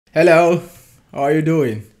Hello, how are you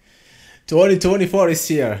doing? 2024 is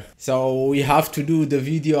here, so we have to do the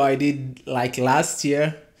video I did like last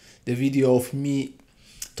year, the video of me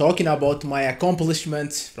talking about my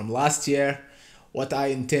accomplishments from last year, what I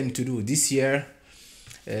intend to do this year,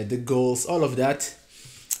 the goals, all of that.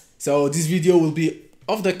 So this video will be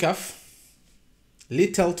off the cuff,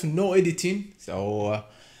 little to no editing, so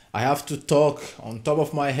I have to talk on top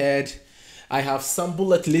of my head. I have some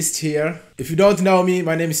bullet list here. If you don't know me,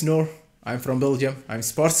 my name is Noor. I'm from Belgium. I'm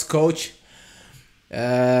sports coach.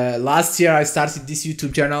 Last year I started this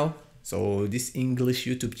YouTube channel, so this English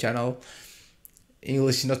YouTube channel.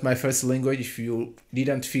 English is not my first language, if you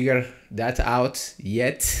didn't figure that out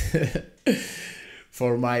yet.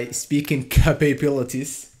 For my speaking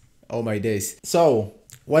capabilities, oh my days. So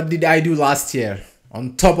what did I do last year?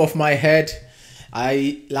 On top of my head,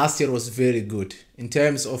 last year was very good in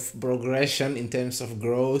terms of progression, in terms of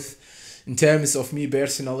growth, in terms of me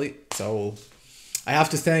personally. So I have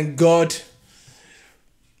to thank God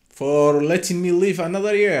for letting me live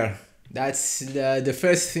another year. That's the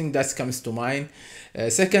first thing that comes to mind.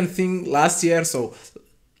 Second thing, last year, so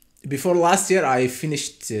before last year I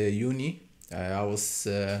finished uni. I was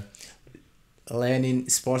learning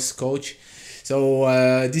sports coach. So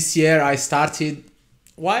this year I started,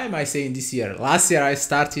 why am I saying this year? Last year I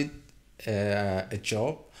started a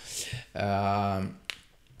job.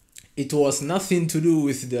 It was nothing to do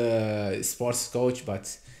with the sports coach,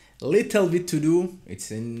 but little bit to do.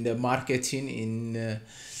 It's in the marketing,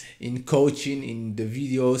 in coaching, in the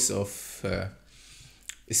videos of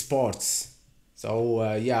sports.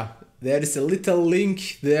 So yeah, there is a little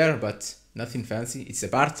link there, but nothing fancy. It's a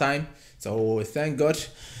part-time, so thank God.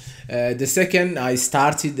 The second, I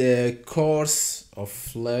started a course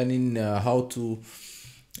of learning how to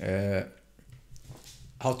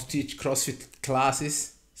teach CrossFit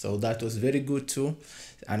classes, so that was very good too.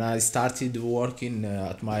 And I started working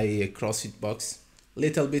at my CrossFit box,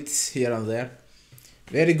 little bit here and there.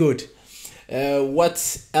 Very good.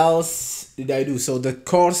 What else did I do? So the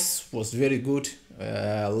course was very good.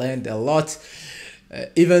 Learned a lot.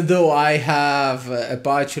 Even though I have a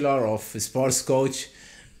bachelor of sports coach,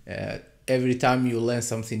 every time you learn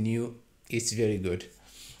something new, it's very good.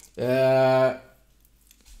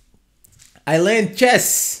 I learned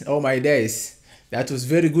chess. Oh my days. That was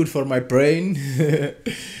very good for my brain.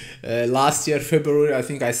 Last year, February, I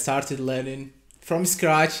think I started learning from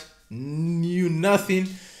scratch, knew nothing.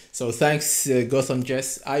 So thanks Gotham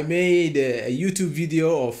Chess. I made a YouTube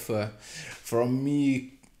video of from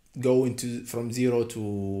me going to from 0 to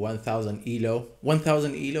 1000 elo.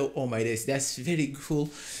 1000 elo, oh my days, that's very cool.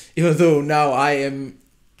 Even though now I am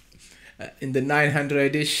in the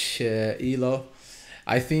 900-ish elo,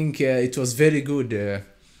 I think it was very good.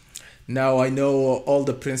 Now I know all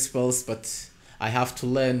the principles, but I have to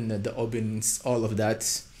learn the openings, all of that,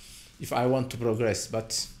 if I want to progress.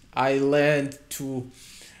 But I learned to,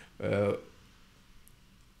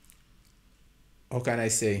 how can I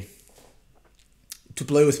say, to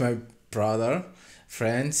play with my brother,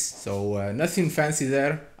 friends. So nothing fancy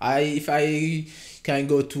there. If I can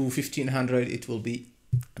go to 1500, it will be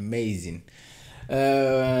amazing.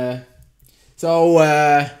 So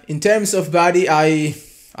in terms of body, I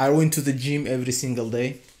went to the gym every single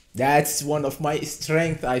day. That's one of my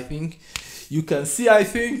strengths, I think. You can see, I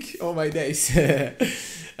think. Oh my days.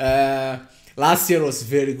 Last year was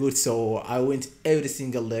very good, so I went every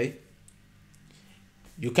single day.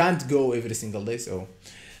 You can't go every single day, so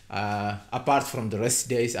apart from the rest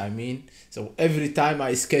days, I mean. So every time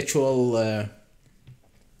I scheduled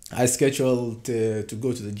to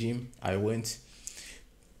go to the gym, I went.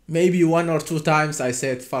 Maybe 1 or 2 times I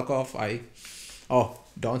said fuck off.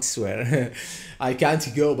 Don't swear. I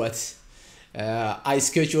can't go, but I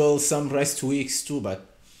schedule some rest weeks too, but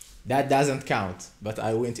that doesn't count. But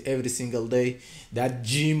I went every single day. That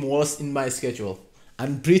gym was in my schedule,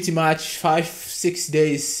 and pretty much 5-6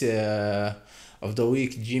 days of the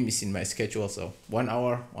week gym is in my schedule. So 1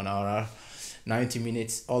 hour, 90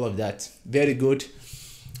 minutes, all of that. Very good.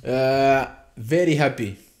 Very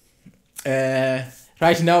happy.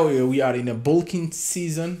 Right now we are in a bulking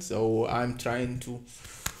season, so I'm trying to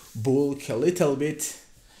bulk a little bit.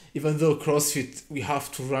 Even though CrossFit we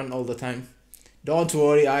have to run all the time, don't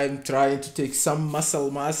worry, I'm trying to take some muscle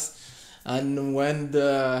mass, and when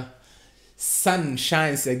the sun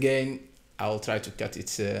shines again, I'll try to cut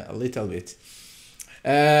it a little bit.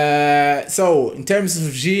 So in terms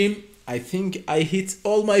of gym, I think I hit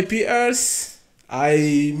all my PRs.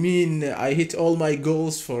 I mean, I hit all my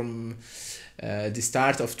goals from the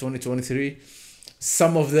start of 2023.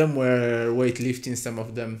 Some of them were weightlifting, some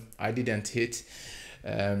of them I didn't hit.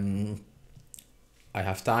 I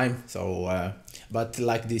have time. So, but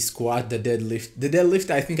like the squat, the deadlift,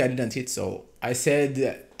 I think I didn't hit. So I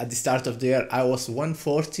said at the start of the year I was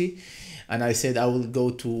 140, and I said I will go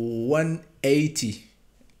to 180.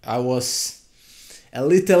 I was a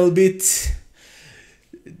little bit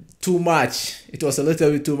too much. It was a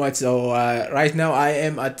little bit too much. So right now I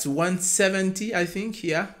am at 170. I think,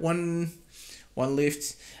 yeah, one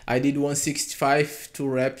lift. I did 165, 2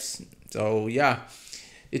 reps. So yeah,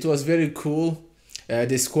 it was very cool.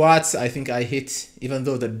 The squats, I think I hit, even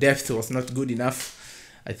though the depth was not good enough.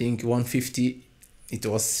 I think 150. It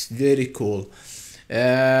was very cool.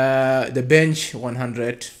 The bench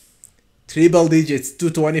 100, triple digits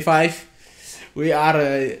 225. We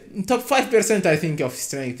are top 5%, I think, of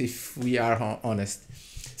strength, if we are honest.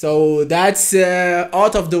 So that's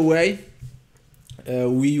out of the way.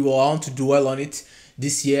 We want to dwell on it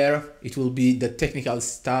this year. It will be the technical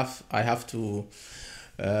stuff. I have to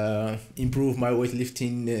improve my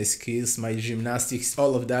weightlifting skills, my gymnastics,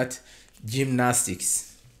 all of that.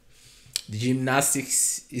 Gymnastics. The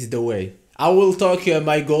gymnastics is the way. I will talk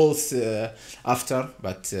my goals after,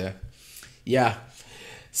 but yeah.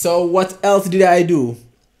 So what else did I do?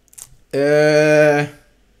 Yeah,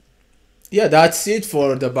 that's it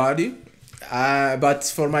for the body. But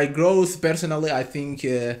for my growth personally, I think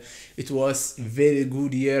it was a very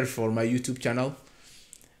good year for my YouTube channel.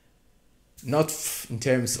 Not in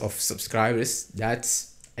terms of subscribers, that's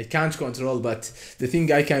I can't control, but the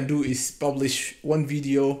thing I can do is publish one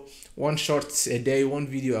video, one short a day, one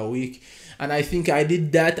video a week, and I think I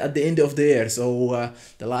did that at the end of the year. So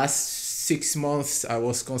the last 6 months I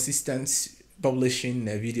was consistent publishing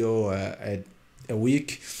a video a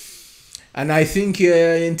week, and I think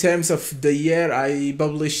in terms of the year I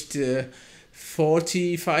published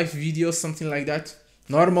 45 videos, something like that.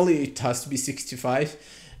 Normally it has to be 65,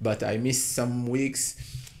 but I missed some weeks.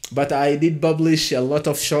 But I did publish a lot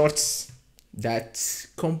of shorts that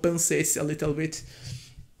compensates a little bit.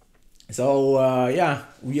 So yeah,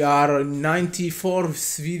 we are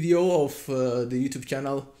 94th video of the YouTube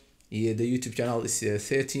channel. Yeah, the YouTube channel is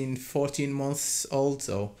 14 months old,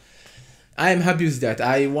 so I am happy with that.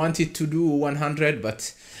 I wanted to do 100,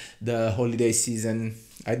 but the holiday season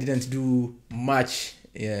I didn't do much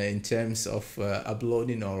in terms of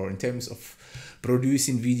uploading or in terms of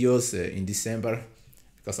producing videos in December,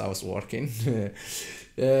 because I was working.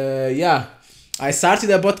 Yeah, I started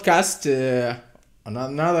a podcast on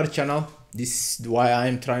another channel. This is why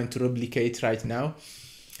I'm trying to replicate right now.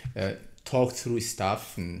 Talk through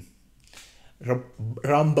stuff and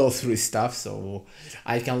rumble through stuff, so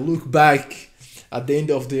I can look back at the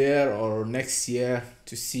end of the year or next year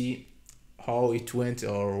to see how it went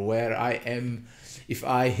or where I am, if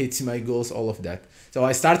I hit my goals, all of that. So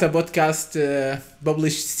I started a podcast,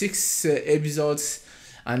 published 6 episodes,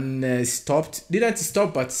 and didn't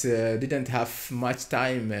stop, but didn't have much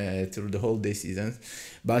time through the holiday season.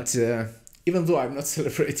 But even though I'm not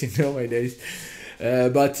celebrating nowadays,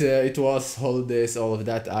 but it was holidays, all of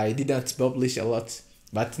that, I didn't publish a lot.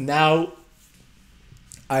 But now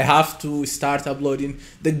I have to start uploading.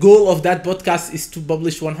 The goal of that podcast is to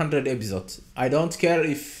publish 100 episodes. I don't care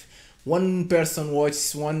if one person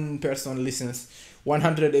watches, one person listens,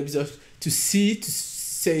 100 episodes to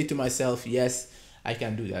say to myself, yes, I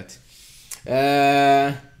can do that.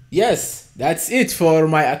 Yes, that's it for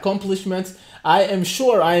my accomplishments. I am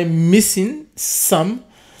sure I am missing some,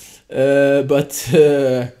 but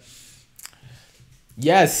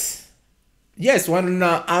yes, one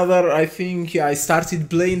other, I think I started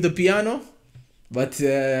playing the piano, but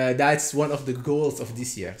that's one of the goals of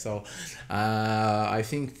this year. So I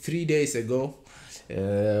think 3 days ago,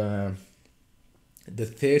 the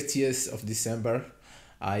 30th of December,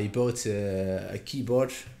 I bought a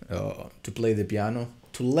keyboard to play the piano,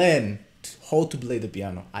 to learn how to play the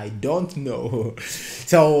piano. I don't know.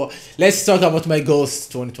 So let's talk about my goals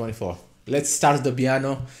 2024. Let's start the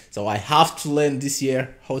piano. So I have to learn this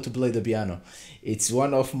year how to play the piano. It's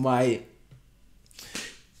one of my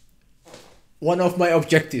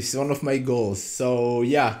objectives, one of my goals. So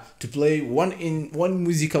yeah, to play one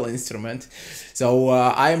musical instrument. So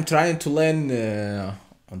I am trying to learn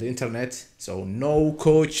on the internet. So no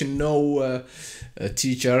coach, no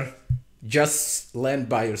teacher, just learn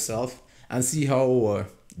by yourself and see how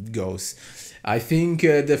it goes. I think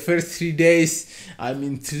the first 3 days I'm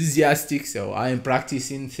enthusiastic, so I am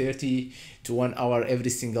practicing 30 to 1 hour every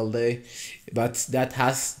single day. But that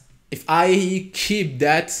if I keep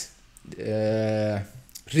that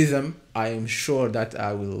rhythm, I am sure that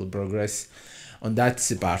I will progress on that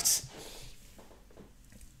part.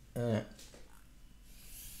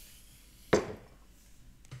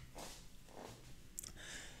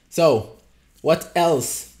 So What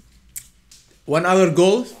else? One other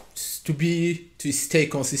goal is to stay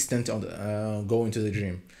consistent on going to the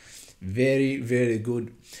gym. Very very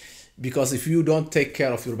good, because if you don't take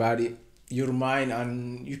care of your body, your mind,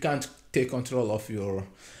 and you can't take control of your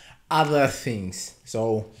other things.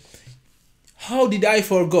 So how did I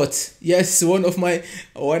forgot? Yes, one of my,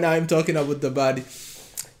 when I'm talking about the body,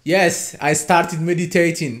 yes, I started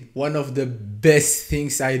meditating. One of the best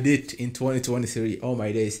things I did in 2023. Oh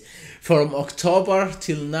my days. From October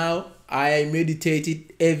till now, I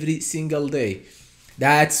meditated every single day.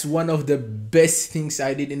 That's one of the best things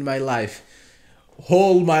I did in my life.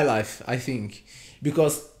 Whole my life, I think.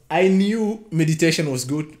 Because I knew meditation was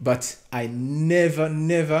good, but I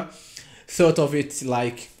never thought of it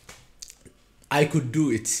like I could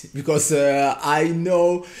do it, because I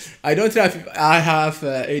know I don't know if I have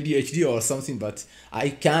ADHD or something, but I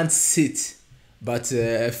can't sit. But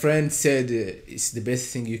a friend said it's the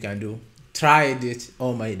best thing you can do. Tried it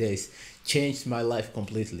all my days, changed my life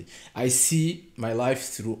completely. I see my life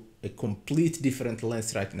through a complete different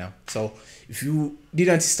lens right now. So if you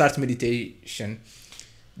didn't start meditation,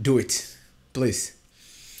 do it, please.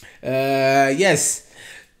 Yes,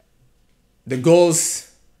 the goals,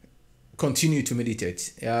 continue to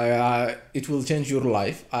meditate. It will change your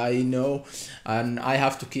life, I know. And I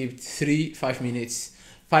have to keep 3 5 minutes,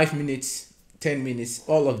 5 minutes, 10 minutes,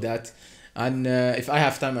 all of that. And if I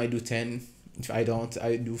have time I do 10, if I don't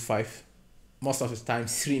I do 5, most of the time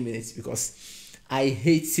 3 minutes, because I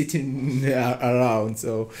hate sitting around.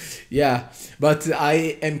 So yeah, but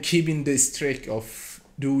I am keeping the streak of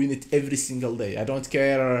doing it every single day. I don't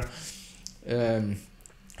care um,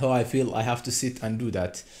 how I feel, I have to sit and do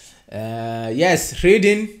that. Yes,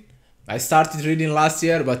 reading. I started reading last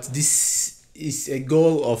year, but this is a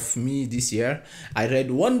goal of me this year. I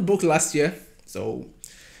read one book last year, so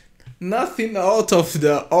nothing out of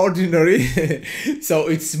the ordinary. So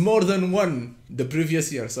it's more than one the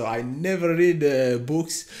previous year. So I never read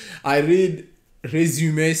books. I read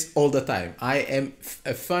resumes all the time. I am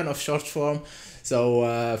a fan of short form.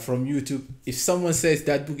 So from YouTube, if someone says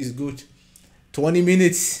that book is good, 20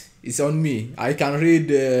 minutes is on me. I can read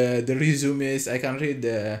the resumes, I can read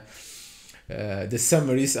the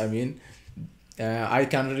summaries, I mean. I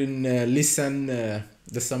can read, listen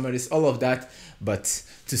the summaries, all of that. But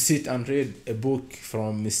to sit and read a book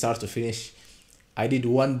from start to finish, I did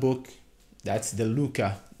one book, that's the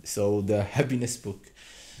Luca, so the happiness book.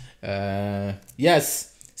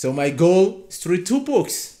 Yes, so my goal is to read 2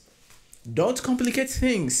 books. Don't complicate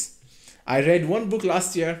things. I read one book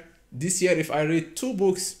last year. This year, if I read 2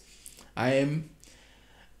 books, I am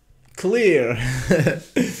clear.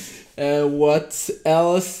 What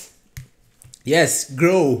else? Yes,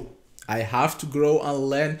 grow. I have to grow and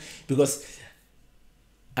learn, because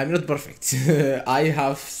I'm not perfect. I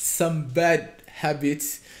have some bad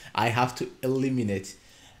habits I have to eliminate.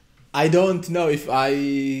 I don't know if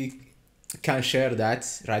I can share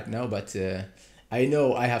that right now, but I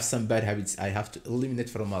know I have some bad habits I have to eliminate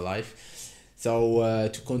from my life. So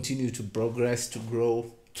to continue to progress, to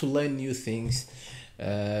grow, to learn new things,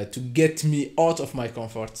 to get me out of my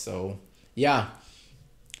comfort. So yeah,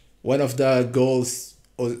 one of the goals,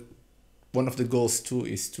 or one of the goals too,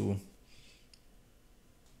 is to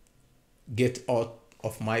get out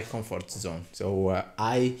of my comfort zone. So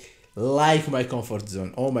I like my comfort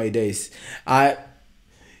zone all my days. I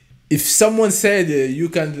If someone said you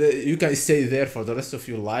can stay there for the rest of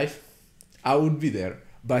your life, I would be there.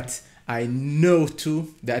 But I know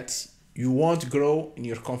too that you won't grow in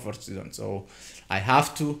your comfort zone. So I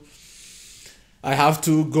have to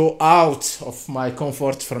go out of my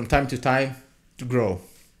comfort from time to time to grow.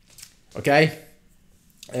 Okay.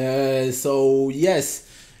 So yes,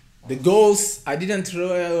 the goals I didn't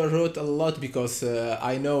wrote a lot, because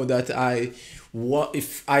I know that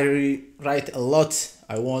if I write a lot,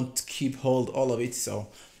 I won't keep hold all of it. So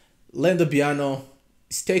learn the piano,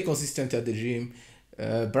 stay consistent at the gym,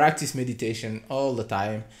 practice meditation all the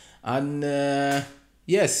time, and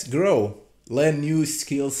yes, grow, learn new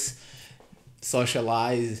skills,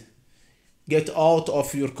 socialize, get out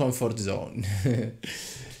of your comfort zone.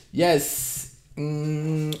 Yes.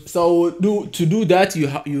 So to do that,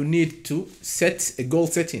 you need to set a goal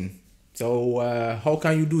setting. So how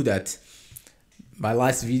can you do that? My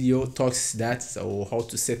last video talks that, so how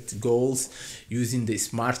to set goals using the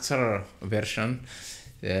smarter version,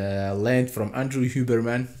 learned from Andrew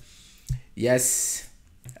Huberman. Yes,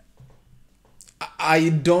 I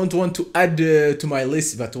don't want to add to my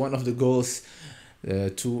list, but one of the goals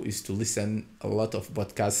too is to listen a lot of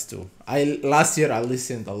podcasts too. Last year I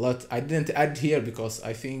listened a lot. I didn't add here because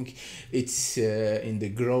I think it's in the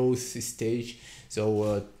growth stage.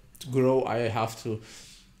 So to grow, I have to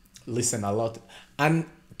listen a lot. And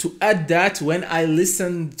to add that, when I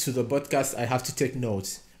listen to the podcast, I have to take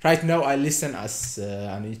notes. Right now, I listen as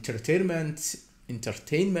an entertainment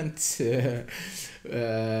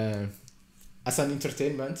as an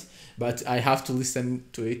entertainment, but I have to listen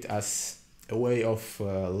to it as a way of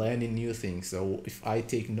learning new things. So if I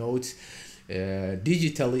take notes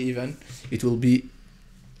digitally, even, it will be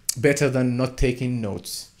better than not taking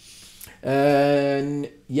notes. And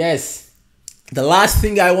yes, the last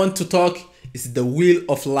thing I want to talk is the wheel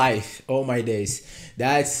of life. Oh my days,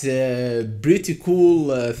 that's a pretty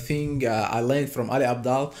cool thing I learned from Ali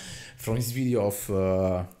Abdaal, from his video of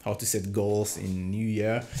how to set goals in New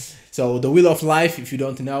Year. So the wheel of life, if you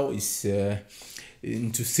don't know, is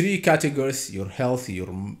into 3 categories: your health,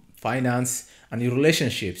 your finance, and your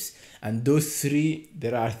relationships. And those 3,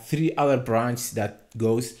 there are 3 other branches that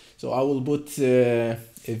goes. So I will put a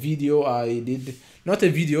video I did, not a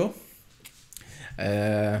video,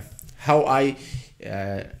 how I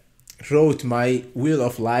wrote my wheel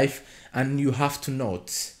of life, and you have to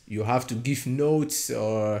note. You have to give notes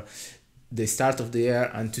or the start of the year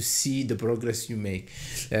and to see the progress you make.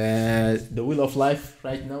 The wheel of life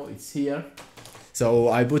right now, it's here. So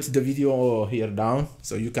I put the video here down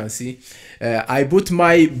so you can see. I put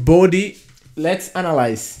my body. Let's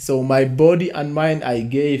analyze. So my body and mind, I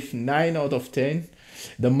gave 9 out of 10.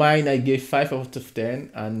 The mind, I gave 5 out of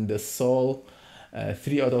 10, and the soul,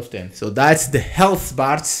 3 out of 10. So that's the health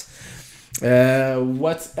parts.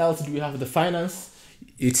 What else do we have? The finance.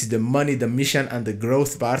 It's the money, the mission, and the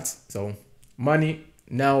growth part. So money.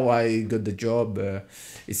 Now I got the job.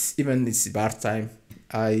 It's part time.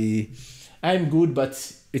 I'm good,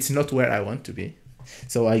 but it's not where I want to be.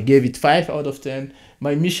 So I gave it 5 out of 10.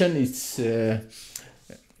 My mission is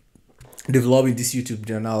developing this YouTube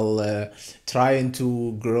channel, trying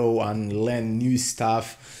to grow and learn new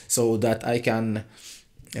stuff so that I can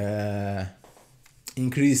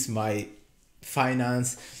increase my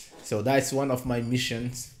finance. So that's one of my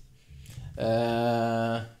missions.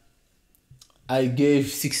 I gave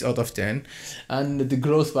 6 out of 10, and the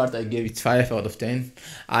growth part, I gave it 5 out of 10.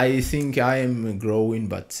 I think I am growing,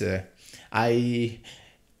 but I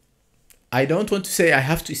don't want to say I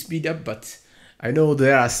have to speed up, but I know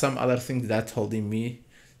there are some other things that holding me.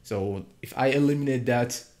 So if I eliminate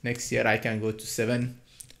that, next year I can go to 7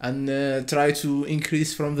 and try to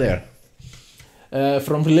increase from there.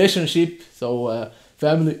 From relationship, so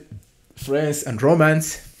family, friends, and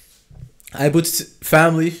romance, I put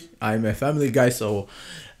family. I'm a family guy, so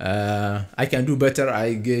I can do better.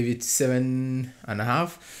 I gave it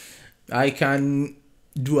 7.5. I can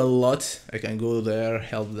do a lot. I can go there,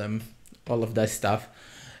 help them, all of that stuff,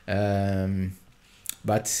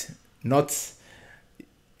 but not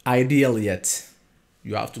ideal yet.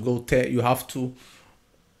 You have to go. You have to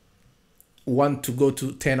want to go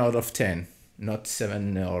to 10 out of 10, not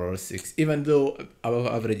 7 or 6. Even though above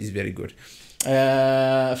average is very good.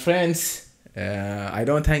 Friends. I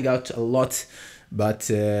don't hang out a lot,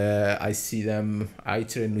 but I see them, I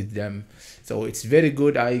train with them, so it's very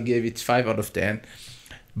good. I gave it 5 out of 10.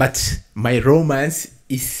 But my romance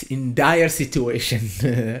is in dire situation.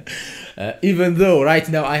 Even though right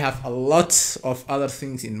now I have a lot of other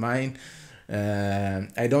things in mind,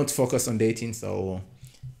 I don't focus on dating, so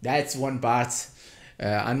that's one part.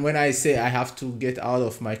 And when I say I have to get out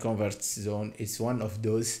of my comfort zone, it's one of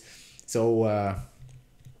those. So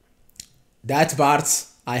that part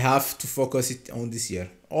I have to focus it on this year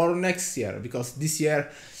or next year, because this year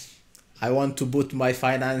I want to put my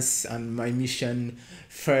finance and my mission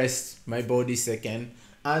first, my body second,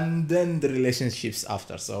 and then the relationships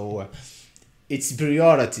after. So it's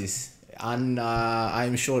priorities, and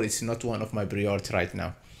I'm sure it's not one of my priorities right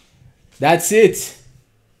now. That's it.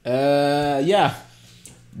 Yeah,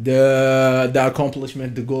 the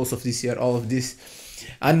accomplishment, the goals of this year, all of this.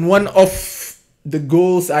 And one of the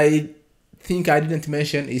goals I think I didn't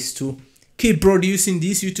mention is to keep producing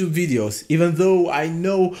these YouTube videos, even though I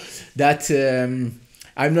know that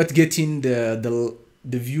I'm not getting the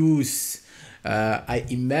views I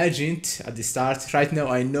imagined at the start. Right now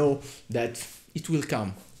I know that it will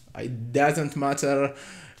come. It doesn't matter.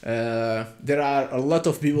 There are a lot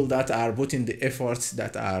of people that are putting the efforts,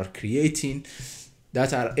 that are creating,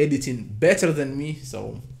 that are editing better than me.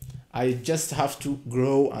 So I just have to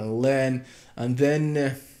grow and learn, and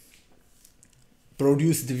then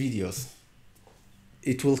produce the videos.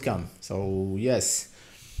 It will come. So yes,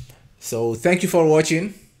 so thank you for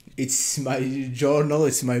watching. It's my journal,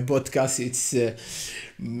 it's my podcast, it's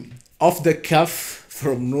off the cuff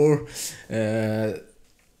from Noor.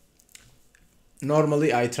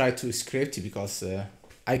 Normally I try to script because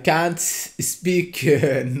I can't speak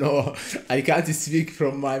no, I can't speak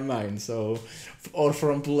from my mind, so, or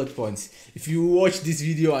from bullet points. If you watch this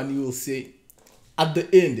video and you will say at the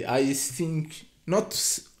end, I think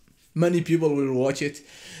not many people will watch it,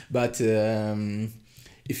 but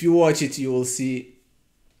if you watch it you will see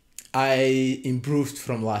I improved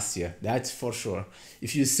from last year, that's for sure.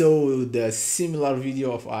 If you saw the similar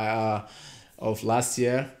video of last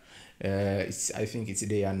year, I think it's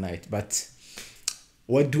day and night, but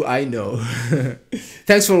what do I know?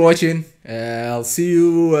 Thanks for watching. I'll see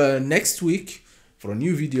you next week for a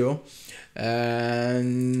new video,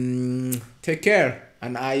 and take care.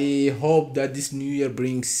 And I hope that this new year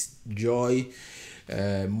brings joy,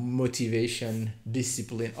 motivation,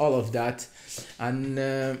 discipline, all of that,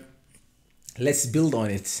 and let's build on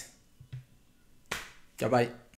it. Bye bye.